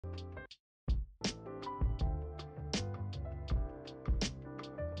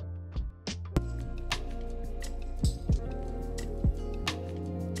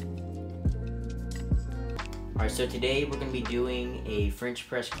Alright, so today we're going to be doing a French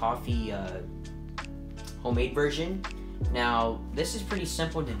press coffee homemade version. Now, this is pretty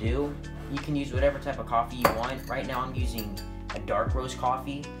simple to do. You can use whatever type of coffee you want. Right now I'm using a dark roast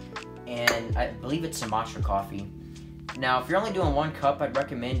coffee, and I believe it's Sumatra coffee. Now, if you're only doing 1 cup, I'd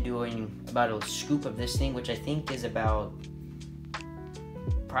recommend doing about a scoop of this thing, which I think is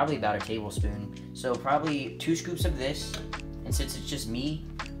probably about a tablespoon. So probably 2 scoops of this, and since it's just me,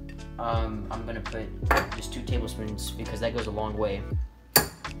 I'm gonna put just 2 tablespoons because that goes a long way.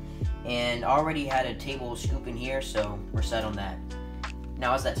 And I already had a table scoop in here, so we're set on that.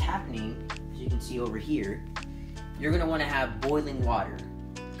 Now, as that's happening, as you can see over here, you're gonna want to have boiling water,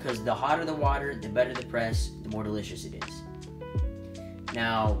 because the hotter the water, the better the press, the more delicious it is.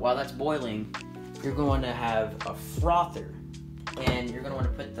 Now, while that's boiling, you're going to have a frother, and you're going to want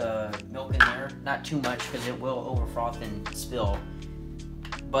to put the milk in there, not too much because it will over froth and spill.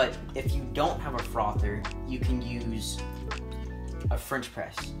 But if you don't have a frother, you can use a French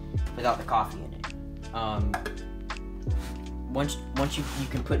press without the coffee in it. Once you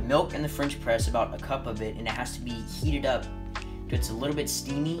can put milk in the French press, about a cup of it, and it has to be heated up. It's a little bit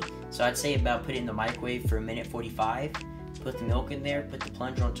steamy, so I'd say about put it in the microwave for 1:45. Put the milk in there, put the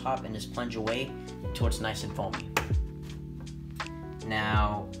plunger on top, and just plunge away until it's nice and foamy.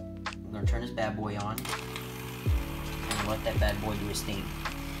 Now, I'm gonna turn this bad boy on and let that bad boy do his thing.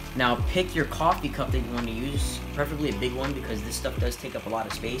 Now, pick your coffee cup that you want to use, preferably a big one because this stuff does take up a lot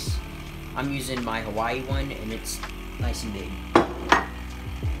of space. I'm using my Hawaii one, and it's nice and big.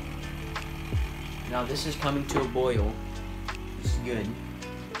 Now, this is coming to a boil. This is good.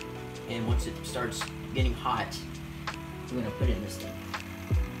 And once it starts getting hot, I'm gonna put it in this thing.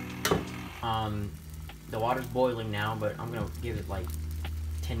 The water's boiling now, but I'm gonna give it like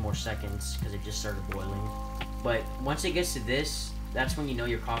 10 more seconds because it just started boiling. But once it gets to this, that's when you know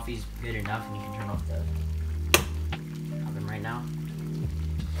your coffee's good enough and you can turn off the oven right now.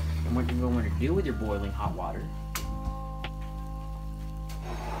 And what you're going to do with your boiling hot water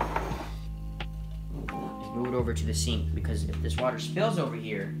is move it over to the sink, because if this water spills over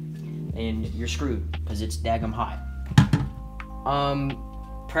here, then you're screwed because it's daggum hot.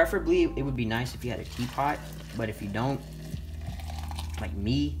 Preferably it would be nice if you had a teapot, but if you don't, like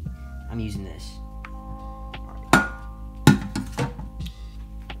me, I'm using this.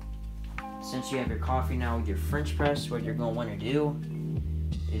 Since you have your coffee now with your French press, what you're going to want to do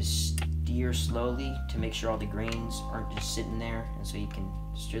is stir slowly to make sure all the grains aren't just sitting there, and so you can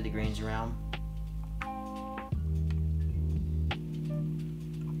stir the grains around.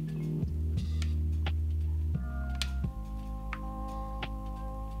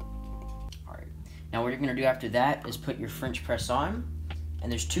 Now, what you're going to do after that is put your French press on, and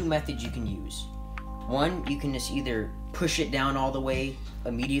there's 2 methods you can use. One, you can just either push it down all the way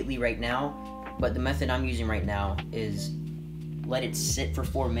immediately right now, but the method I'm using right now is let it sit for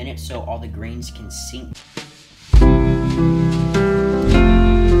 4 minutes so all the grains can sink.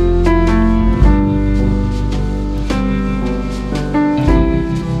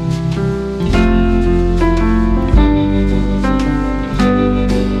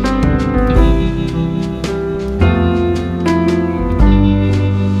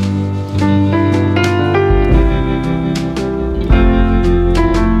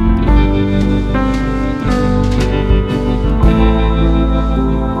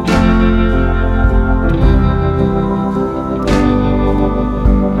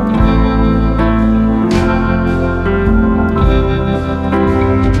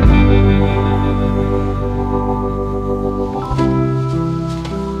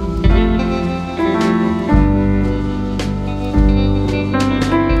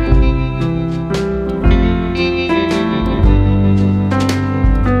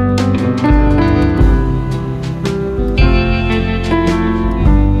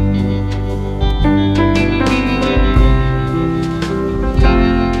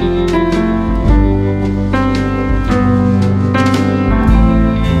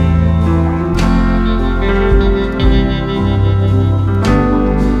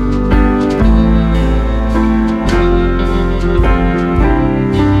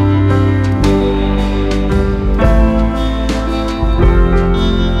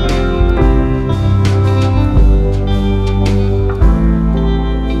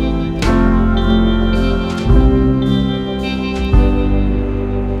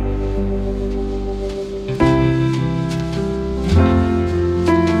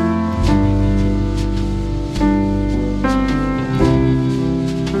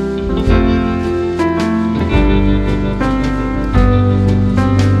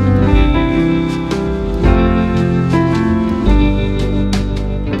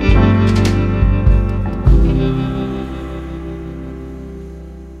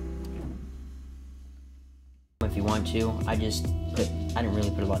 if you want to. I didn't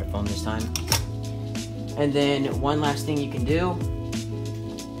really put a lot of foam this time. And then one last thing you can do,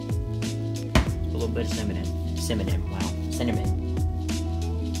 a little bit of cinnamon. Cinnamon.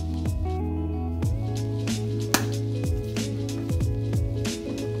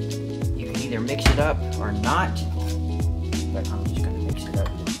 You can either mix it up or not, but I'm just gonna mix it up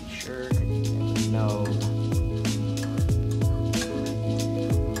just to be sure, because you never know.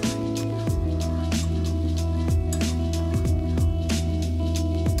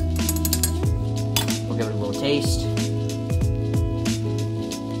 We'll give it a little taste.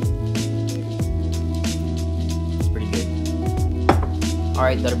 It's pretty good.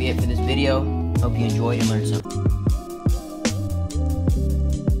 Alright, that'll be it for this video. Hope you enjoyed and learned something.